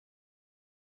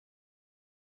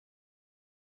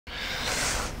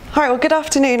All right, well, good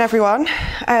afternoon, everyone.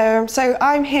 So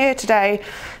I'm here today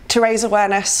to raise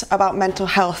awareness about mental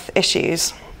health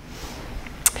issues.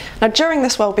 Now, during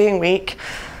this Wellbeing Week,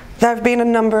 there have been a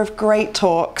number of great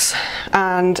talks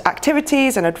and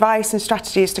activities and advice and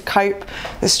strategies to cope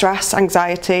with stress,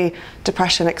 anxiety,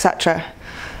 depression, etc.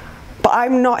 But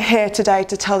I'm not here today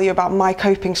to tell you about my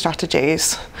coping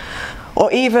strategies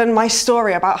or even my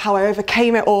story about how I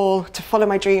overcame it all to follow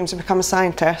my dreams and become a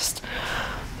scientist.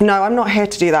 No, I'm not here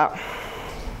to do that.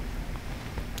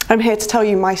 I'm here to tell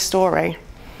you my story,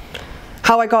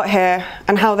 how I got here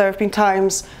and how there have been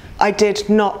times I did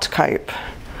not cope,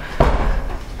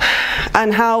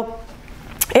 and how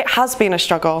it has been a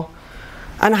struggle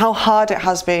and how hard it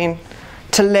has been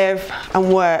to live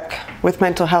and work with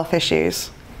mental health issues.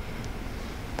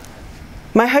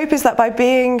 My hope is that by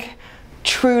being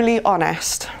truly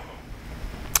honest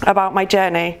about my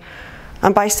journey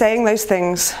and by saying those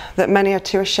things that many are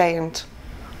too ashamed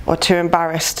or too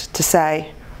embarrassed to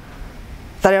say,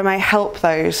 that I may help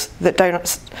those that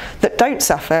don't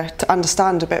suffer to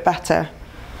understand a bit better,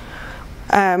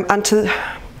 and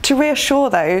to reassure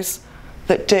those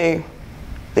that do,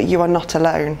 that you are not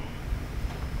alone.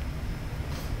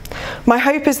 My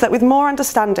hope is that with more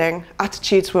understanding,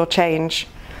 attitudes will change,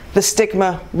 the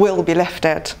stigma will be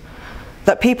lifted,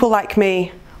 that people like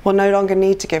me will no longer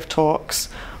need to give talks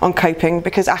on coping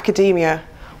because academia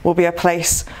will be a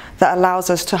place that allows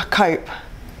us to cope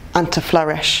and to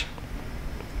flourish.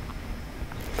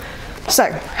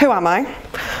 So, who am I?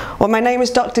 Well, my name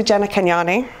is Dr. Jenna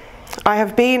Kenyani. I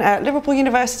have been at Liverpool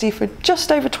University for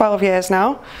just over 12 years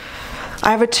now.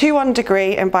 I have a 2:1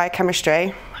 degree in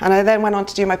biochemistry, and I then went on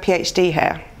to do my PhD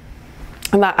here.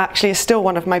 And that actually is still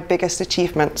one of my biggest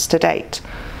achievements to date.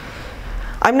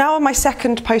 I'm now in my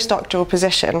second postdoctoral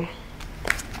position,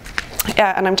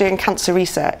 and I'm doing cancer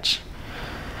research.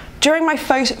 During my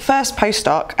first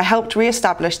postdoc, I helped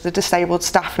re-establish the Disabled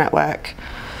Staff Network,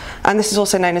 and this is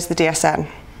also known as the DSN.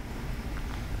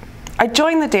 I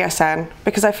joined the DSN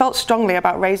because I felt strongly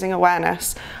about raising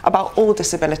awareness about all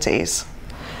disabilities.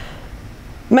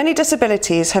 Many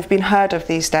disabilities have been heard of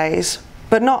these days,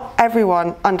 but not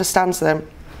everyone understands them.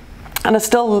 And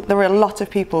there are a lot of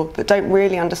people that don't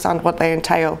really understand what they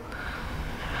entail.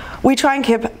 We try and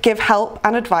give help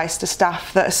and advice to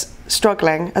staff that are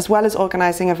struggling, as well as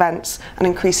organising events and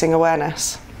increasing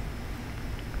awareness.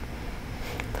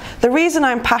 The reason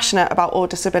I'm passionate about all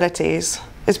disabilities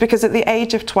is because at the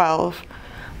age of 12,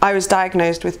 I was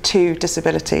diagnosed with 2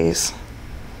 disabilities.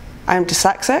 I am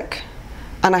dyslexic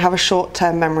and I have a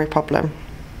short-term memory problem.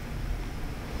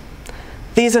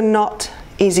 These are not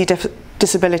easy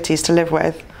disabilities to live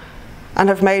with and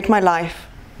have made my life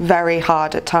very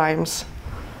hard at times.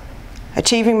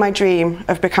 Achieving my dream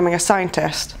of becoming a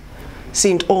scientist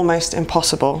seemed almost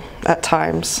impossible at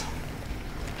times.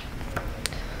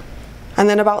 And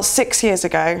then about 6 years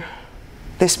ago,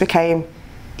 this became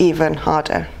even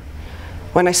harder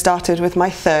when I started with my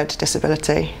 3rd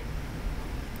disability.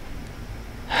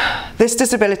 This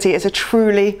disability is a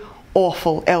truly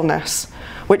awful illness,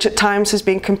 which at times has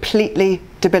been completely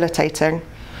debilitating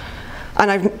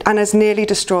and has nearly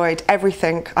destroyed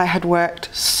everything I had worked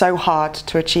so hard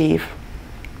to achieve.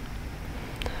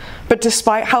 But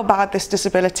despite how bad this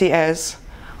disability is,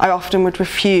 I often would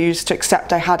refuse to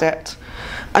accept I had it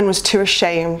and was too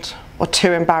ashamed or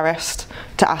too embarrassed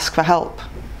to ask for help.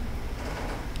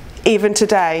 Even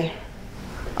today,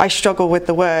 I struggle with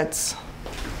the words.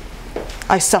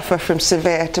 I suffer from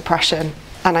severe depression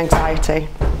and anxiety.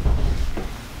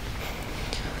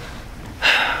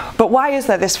 But why is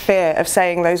there this fear of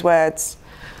saying those words?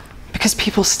 Because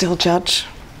people still judge.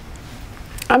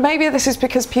 And maybe this is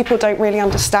because people don't really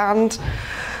understand.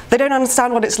 They don't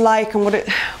understand what it's like and what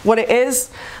it is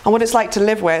and what it's like to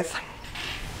live with.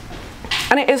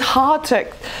 And it is hard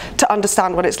to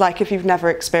understand what it's like if you've never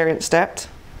experienced it.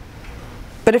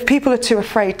 But if people are too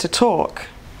afraid to talk,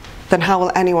 then how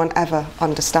will anyone ever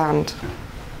understand?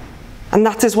 And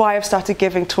that is why I've started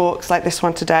giving talks like this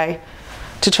one today,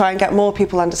 to try and get more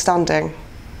people understanding,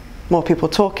 more people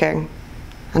talking,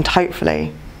 and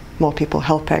hopefully more people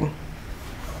helping.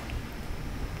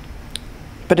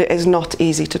 But it is not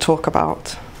easy to talk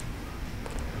about.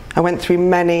 I went through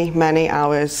many, many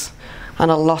hours and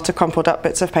a lot of crumpled up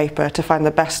bits of paper to find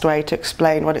the best way to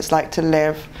explain what it's like to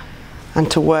live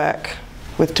and to work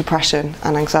with depression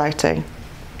and anxiety.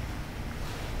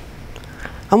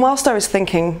 And whilst I was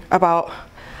thinking about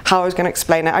how I was going to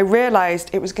explain it, I realised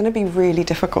it was going to be really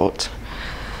difficult.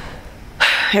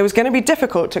 It was going to be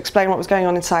difficult to explain what was going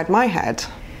on inside my head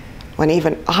when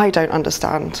even I don't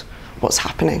understand what's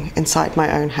happening inside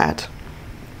my own head.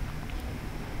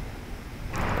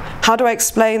 How do I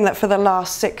explain that for the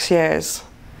last 6 years,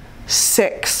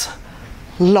 6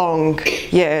 long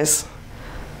years,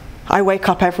 I wake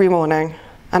up every morning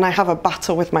and I have a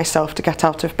battle with myself to get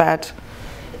out of bed?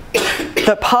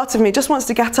 That part of me just wants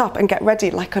to get up and get ready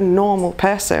like a normal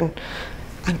person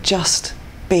and just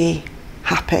be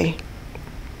happy.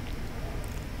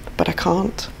 But I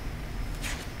can't.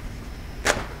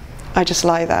 I just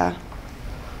lie there.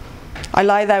 I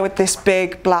lie there with this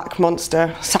big black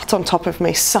monster sat on top of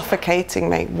me, suffocating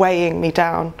me, weighing me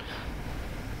down.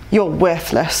 You're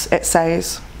worthless, it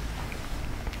says.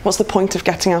 What's the point of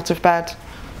getting out of bed?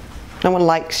 No one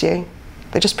likes you.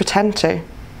 They just pretend to.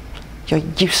 You're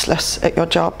useless at your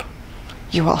job.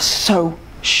 You are so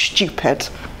stupid.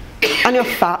 And you're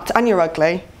fat and you're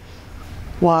ugly.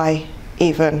 Why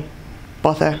even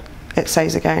bother, it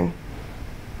says again.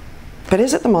 But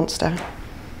is it the monster?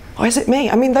 Or is it me?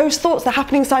 I mean, those thoughts that are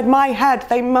happening inside my head,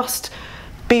 they must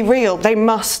be real. They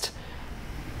must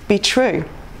be true.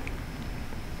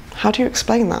 How do you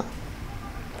explain that?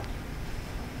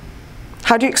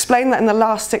 How do you explain that in the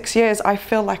last 6 years I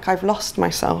feel like I've lost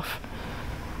myself?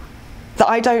 That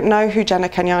I don't know who Jenna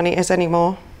Kenyani is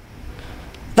anymore?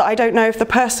 That I don't know if the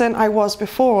person I was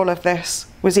before all of this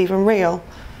was even real,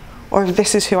 or if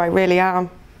this is who I really am?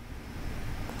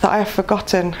 That I have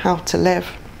forgotten how to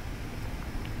live?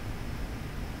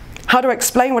 How do I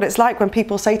explain what it's like when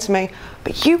people say to me,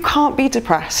 but you can't be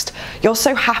depressed. You're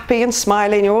so happy and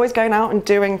smiling, you're always going out and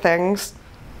doing things.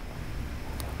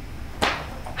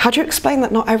 How do you explain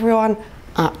that not everyone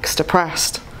acts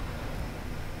depressed?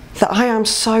 That I am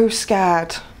so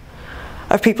scared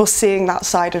of people seeing that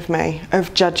side of me,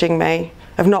 of judging me,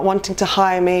 of not wanting to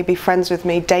hire me, be friends with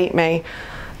me, date me,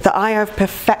 that I have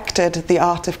perfected the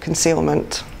art of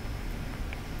concealment.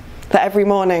 That every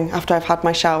morning after I've had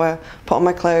my shower, put on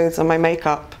my clothes and my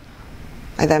makeup,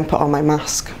 I then put on my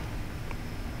mask.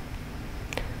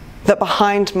 That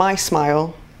behind my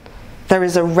smile, there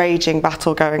is a raging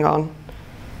battle going on.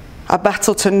 A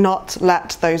battle to not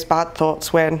let those bad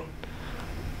thoughts win.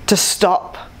 To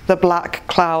stop the black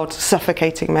cloud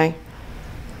suffocating me.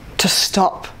 To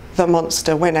stop the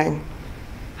monster winning.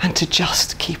 And to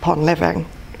just keep on living.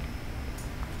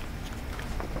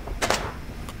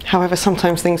 However,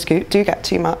 sometimes things do get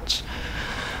too much.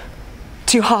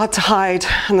 Too hard to hide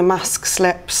and the mask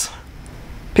slips.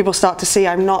 People start to see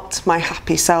I'm not my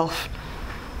happy self.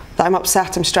 That I'm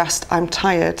upset, I'm stressed, I'm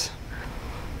tired.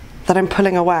 That I'm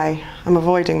pulling away, I'm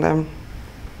avoiding them.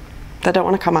 That I don't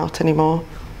want to come out anymore.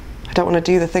 I don't want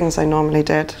to do the things I normally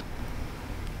did.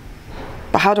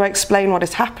 But how do I explain what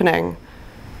is happening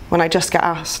when I just get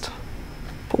asked,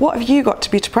 but what have you got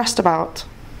to be depressed about?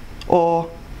 Or,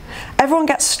 everyone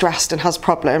gets stressed and has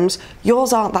problems,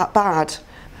 yours aren't that bad.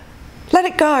 Let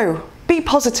it go, be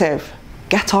positive,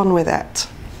 get on with it.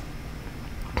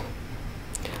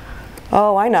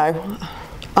 Oh, I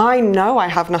know I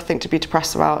have nothing to be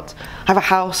depressed about. I have a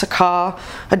house, a car,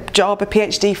 a job, a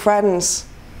PhD, friends.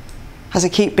 As I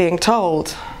keep being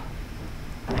told,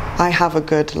 I have a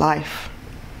good life.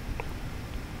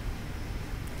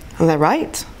 And they're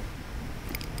right.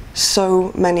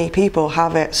 So many people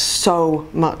have it so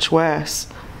much worse.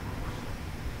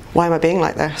 Why am I being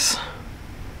like this?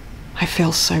 I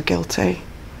feel so guilty.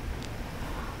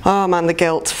 Oh man, the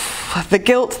guilt. The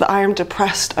guilt that I am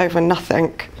depressed over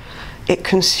nothing. It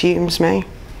consumes me.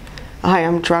 I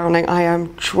am drowning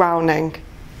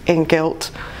in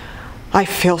guilt. I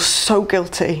feel so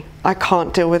guilty. I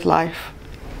can't deal with life.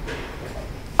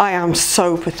 I am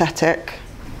so pathetic.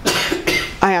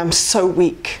 I am so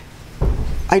weak.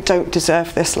 I don't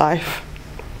deserve this life.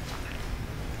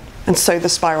 And so the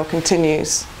spiral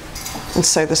continues, and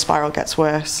so the spiral gets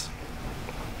worse.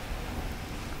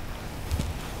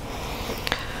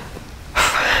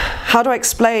 How do I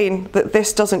explain that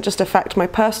this doesn't just affect my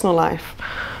personal life,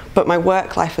 but my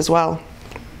work life as well?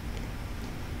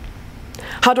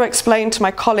 How do I explain to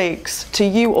my colleagues, to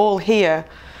you all here,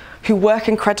 who work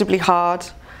incredibly hard,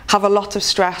 have a lot of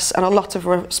stress and a lot of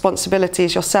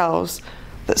responsibilities yourselves,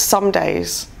 that some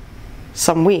days,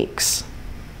 some weeks,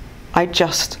 I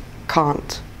just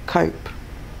can't cope.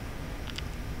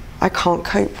 I can't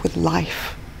cope with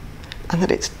life, and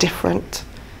that it's different.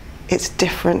 It's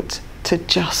different to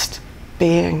just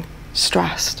being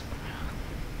stressed.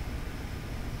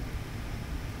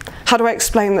 How do I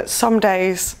explain that some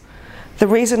days the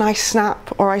reason I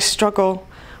snap or I struggle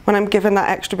when I'm given that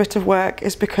extra bit of work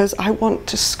is because I want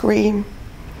to scream.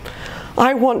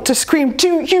 I want to scream.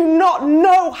 Do you not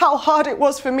know how hard it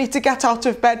was for me to get out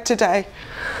of bed today?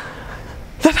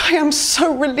 That I am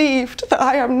so relieved that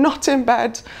I am not in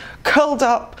bed, curled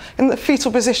up in the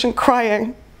fetal position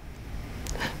crying,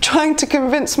 trying to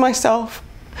convince myself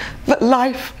that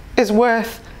life is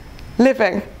worth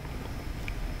living.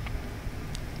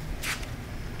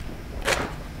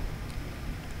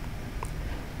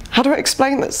 How do I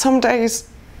explain that some days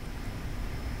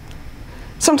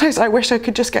I wish I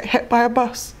could just get hit by a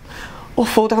bus or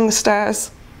fall down the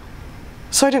stairs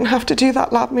so I didn't have to do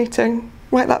that lab meeting,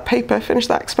 write that paper, finish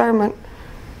that experiment,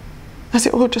 as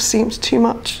it all just seems too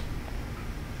much.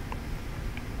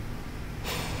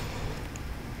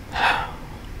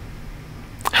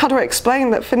 How do I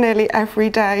explain that for nearly every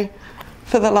day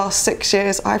for the last 6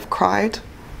 years I've cried?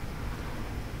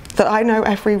 That I know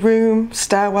every room,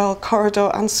 stairwell, corridor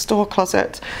and store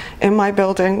closet in my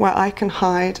building where I can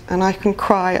hide and I can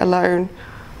cry alone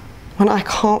when I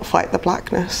can't fight the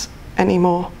blackness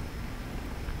anymore.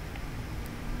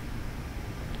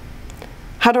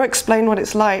 How do I explain what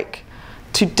it's like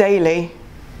to daily,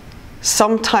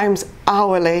 sometimes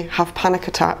hourly, have panic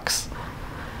attacks,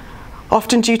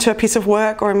 often due to a piece of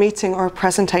work or a meeting or a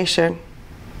presentation?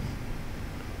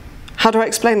 How do I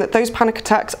explain that those panic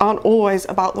attacks aren't always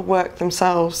about the work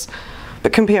themselves,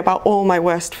 but can be about all my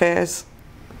worst fears?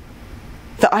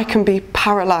 That I can be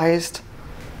paralysed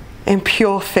in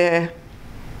pure fear,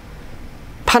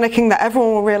 panicking that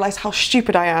everyone will realise how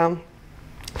stupid I am,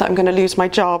 that I'm going to lose my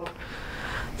job,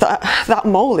 that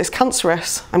mole is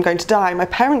cancerous, I'm going to die, my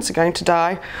parents are going to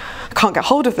die, I can't get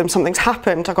hold of them, something's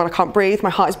happened, I can't breathe,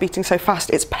 my heart is beating so fast,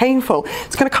 it's painful,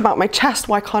 it's going to come out my chest,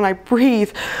 why can't I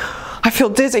breathe? I feel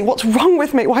dizzy, what's wrong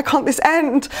with me? Why can't this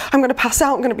end? I'm going to pass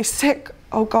out, I'm going to be sick.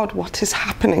 Oh God, what is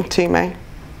happening to me?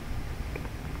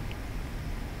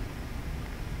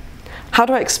 How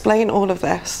do I explain all of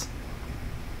this?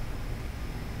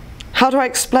 How do I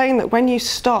explain that when you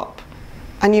stop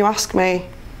and you ask me,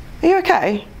 are you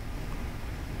okay?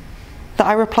 That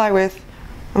I reply with,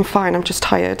 I'm fine, I'm just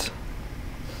tired.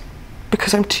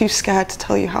 Because I'm too scared to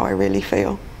tell you how I really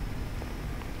feel.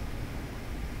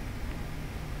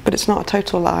 But it's not a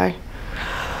total lie.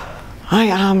 I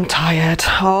am tired.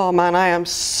 Oh man, I am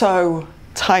so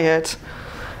tired.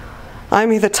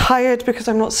 I'm either tired because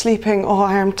I'm not sleeping, or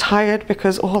I am tired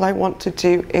because all I want to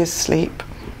do is sleep.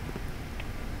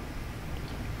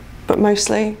 But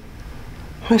mostly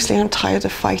I'm tired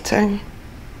of fighting.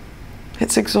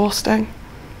 It's exhausting.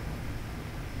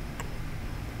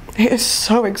 It is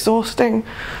so exhausting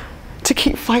to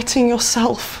keep fighting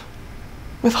yourself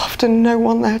with often no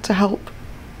one there to help.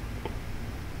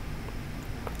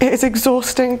 It is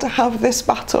exhausting to have this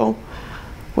battle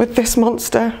with this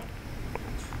monster,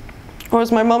 or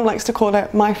as my mum likes to call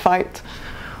it, my fight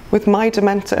with my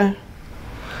Dementor,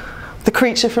 the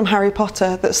creature from Harry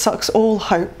Potter that sucks all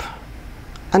hope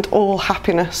and all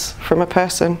happiness from a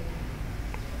person.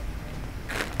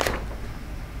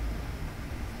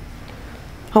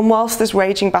 And whilst this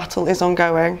raging battle is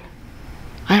ongoing,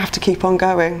 I have to keep on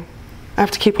going. I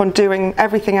have to keep on doing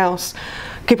everything else,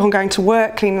 keep on going to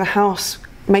work, cleaning the house,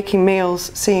 making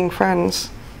meals, seeing friends.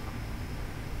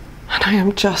 And I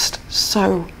am just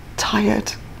so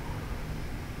tired.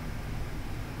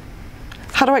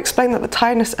 How do I explain that the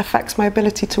tiredness affects my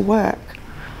ability to work?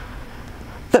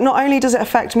 That not only does it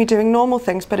affect me doing normal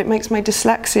things, but it makes my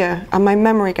dyslexia and my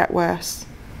memory get worse.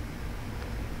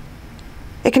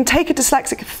 It can take a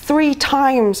dyslexic 3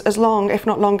 times as long, if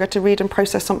not longer, to read and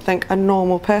process something a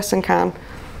normal person can.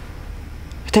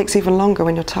 It takes even longer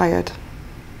when you're tired.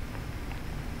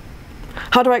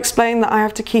 How do I explain that I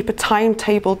have to keep a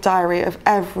timetable diary of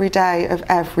every day of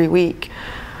every week?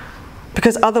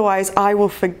 Because otherwise I will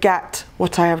forget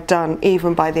what I have done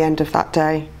even by the end of that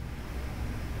day.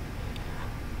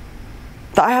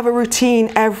 That I have a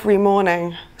routine every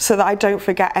morning so that I don't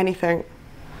forget anything.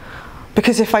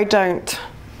 Because if I don't,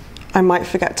 I might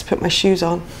forget to put my shoes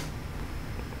on.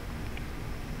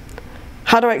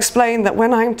 How do I explain that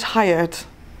when I'm tired,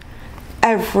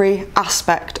 every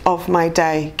aspect of my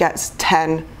day gets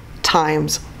 10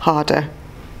 times harder?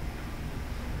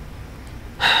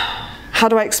 How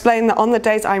do I explain that on the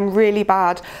days I'm really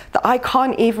bad, that I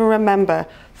can't even remember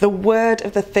the word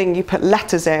of the thing you put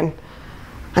letters in?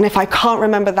 And if I can't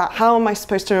remember that, how am I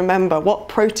supposed to remember what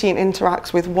protein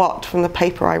interacts with what from the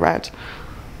paper I read?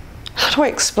 How do I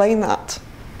explain that?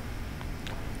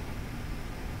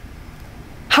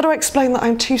 How do I explain that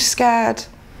I'm too scared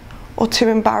or too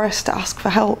embarrassed to ask for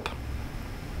help?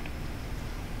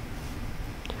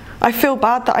 I feel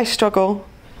bad that I struggle,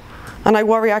 and I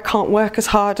worry I can't work as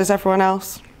hard as everyone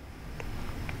else.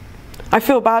 I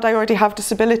feel bad I already have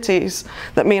disabilities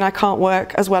that mean I can't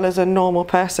work as well as a normal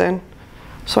person,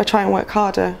 so I try and work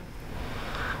harder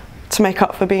to make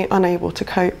up for being unable to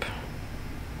cope.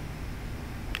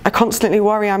 I constantly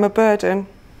worry I'm a burden,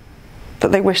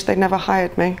 that they wish they'd never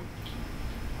hired me.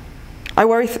 I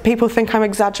worry that people think I'm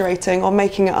exaggerating or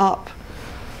making it up,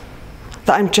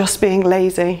 that I'm just being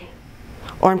lazy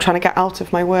or I'm trying to get out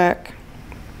of my work.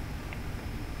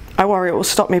 I worry it will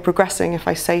stop me progressing if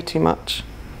I say too much.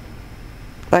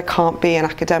 There can't be an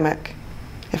academic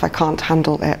if I can't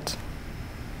handle it.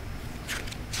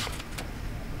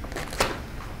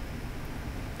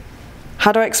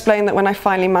 How do I explain that when I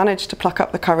finally manage to pluck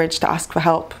up the courage to ask for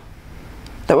help,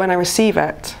 that when I receive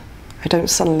it, I don't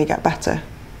suddenly get better?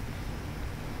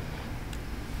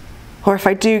 Or if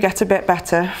I do get a bit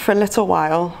better for a little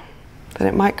while, then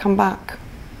it might come back.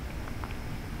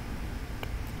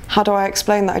 How do I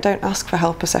explain that I don't ask for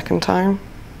help a second time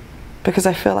because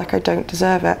I feel like I don't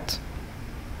deserve it?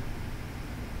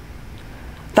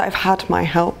 That I've had my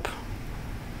help?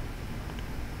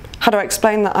 How do I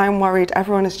explain that I'm worried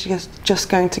everyone is just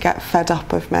going to get fed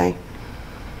up of me?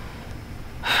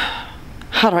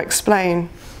 How do I explain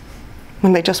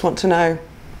when they just want to know,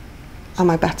 am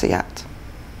I better yet?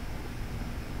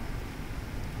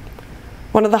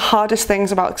 One of the hardest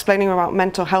things about explaining about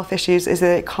mental health issues is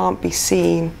that it can't be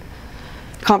seen.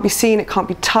 It can't be seen, it can't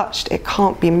be touched, it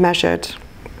can't be measured.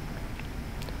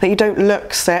 That you don't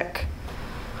look sick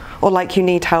or like you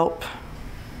need help.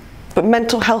 But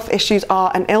mental health issues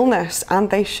are an illness and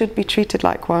they should be treated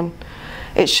like one.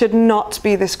 It should not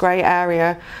be this grey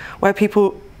area where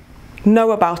people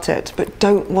know about it but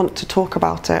don't want to talk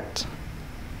about it.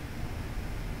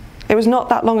 It was not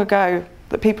that long ago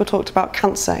that people talked about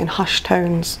cancer in hushed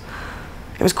tones.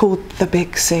 It was called the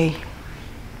Big C.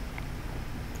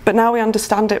 But now we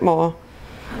understand it more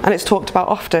and it's talked about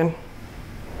often.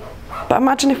 But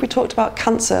imagine if we talked about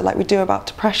cancer like we do about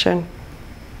depression.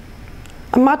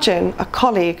 Imagine a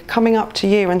colleague coming up to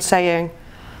you and saying,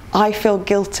 I feel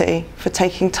guilty for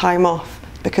taking time off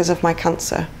because of my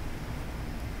cancer.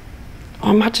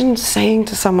 Or imagine saying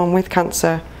to someone with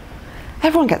cancer,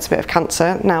 everyone gets a bit of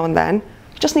cancer now and then,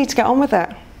 you just need to get on with it.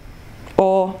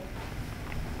 Or,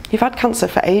 you've had cancer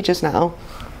for ages now,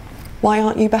 why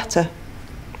aren't you better?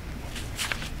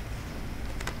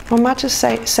 Or imagine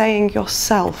saying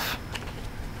yourself,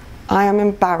 I am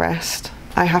embarrassed,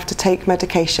 I have to take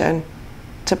medication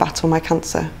to battle my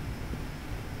cancer.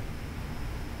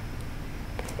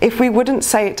 If we wouldn't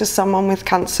say it to someone with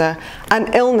cancer,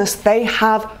 an illness they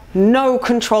have no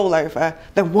control over,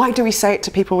 then why do we say it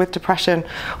to people with depression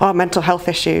or mental health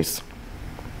issues?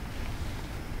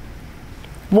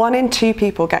 1 in 2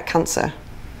 people get cancer.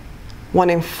 1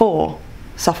 in 4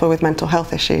 suffer with mental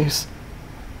health issues.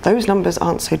 Those numbers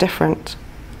aren't so different.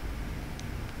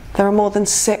 There are more than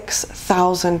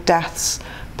 6,000 deaths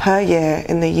per year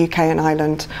in the UK and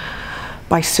Ireland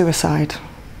by suicide.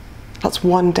 That's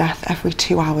 1 death every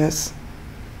 2 hours.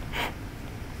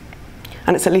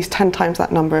 And it's at least 10 times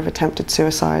that number of attempted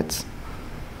suicides.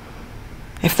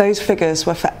 If those figures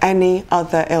were for any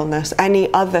other illness,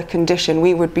 any other condition,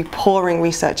 we would be pouring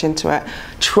research into it,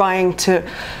 trying to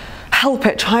help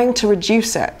it, trying to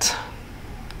reduce it.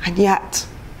 And yet,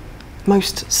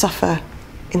 most suffer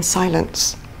in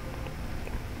silence.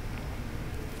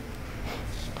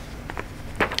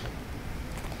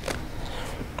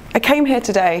 I came here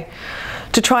today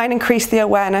to try and increase the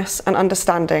awareness and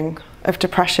understanding of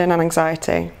depression and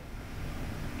anxiety.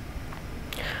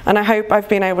 And I hope I've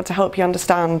been able to help you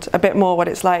understand a bit more what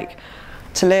it's like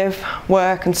to live,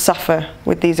 work and suffer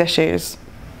with these issues.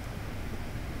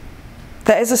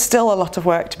 There is still a lot of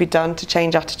work to be done to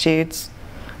change attitudes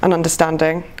and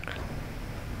understanding.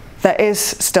 There is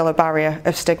still a barrier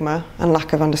of stigma and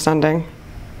lack of understanding.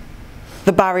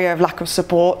 The barrier of lack of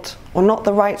support or not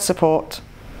the right support.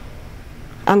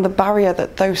 And the barrier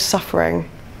that those suffering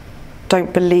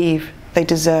don't believe they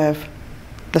deserve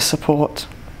the support.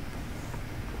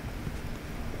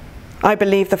 I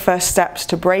believe the first steps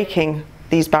to breaking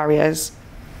these barriers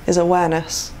is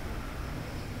awareness.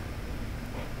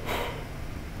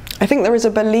 I think there is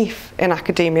a belief in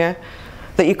academia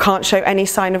that you can't show any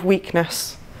sign of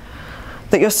weakness,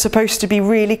 that you're supposed to be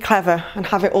really clever and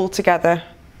have it all together.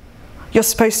 You're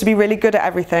supposed to be really good at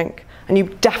everything, and you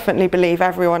definitely believe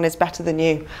everyone is better than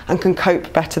you and can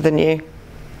cope better than you.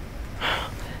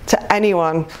 To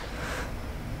anyone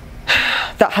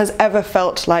that has ever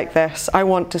felt like this, I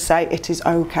want to say it is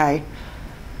okay.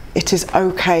 It is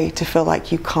okay to feel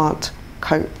like you can't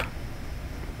cope.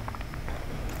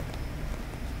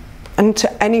 And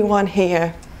to anyone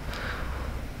here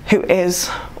who is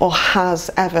or has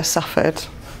ever suffered,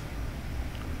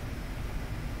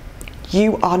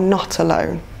 you are not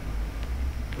alone.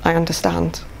 I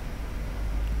understand.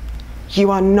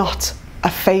 You are not a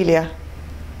failure,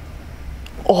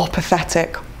 or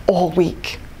pathetic, or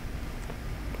weak.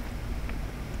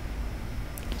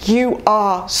 You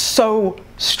are so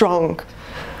strong.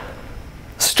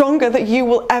 Stronger than you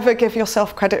will ever give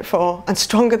yourself credit for, and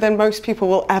stronger than most people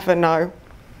will ever know.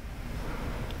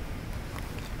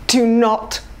 Do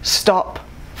not stop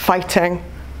fighting.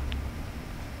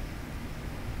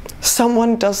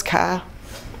 Someone does care.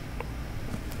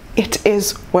 It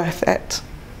is worth it.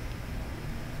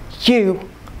 You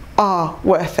are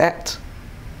worth it.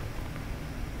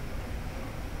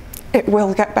 It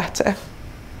will get better.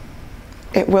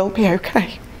 It will be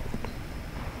okay.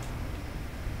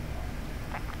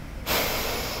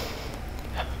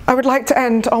 I would like to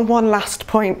end on one last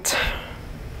point.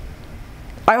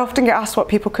 I often get asked what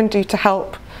people can do to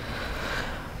help.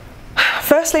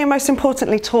 Firstly, and most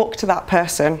importantly, talk to that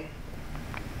person.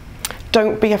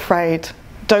 Don't be afraid.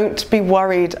 Don't be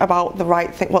worried about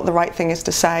what the right thing is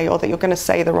to say, or that you're going to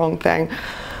say the wrong thing.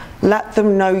 Let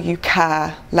them know you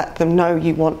care. Let them know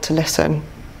you want to listen.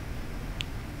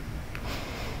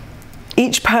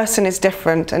 Each person is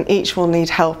different, and each will need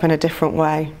help in a different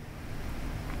way.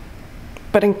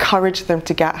 But encourage them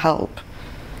to get help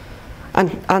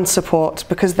and support,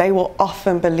 because they will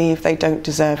often believe they don't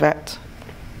deserve it.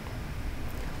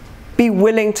 Be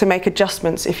willing to make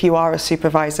adjustments if you are a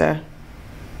supervisor,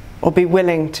 or be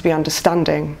willing to be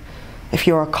understanding if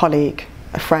you're a colleague,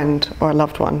 a friend, or a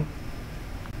loved one.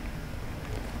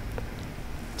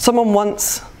 Someone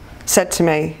once said to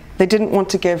me they didn't want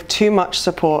to give too much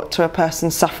support to a person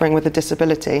suffering with a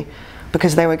disability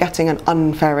because they were getting an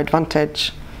unfair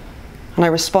advantage. And I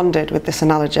responded with this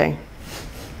analogy.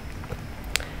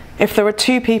 If there were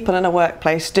two people in a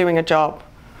workplace doing a job,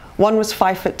 one was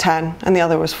 5'10" and the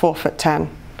other was 4'10",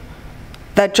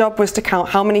 their job was to count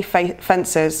how many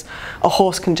fences a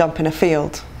horse can jump in a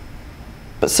field.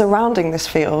 But surrounding this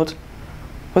field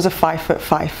was a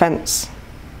 5'5" fence.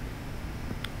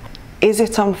 Is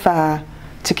it unfair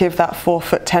to give that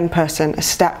 4'10" person a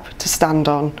step to stand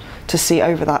on to see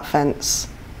over that fence?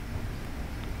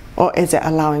 Or is it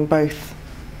allowing both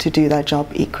to do their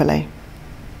job equally?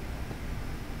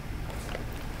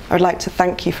 I would like to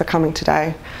thank you for coming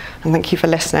today, and thank you for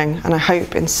listening, and I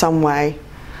hope in some way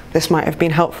this might have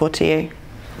been helpful to you.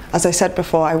 As I said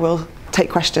before, I will take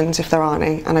questions if there are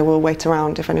any, and I will wait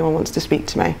around if anyone wants to speak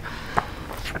to me.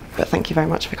 But thank you very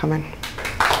much for coming.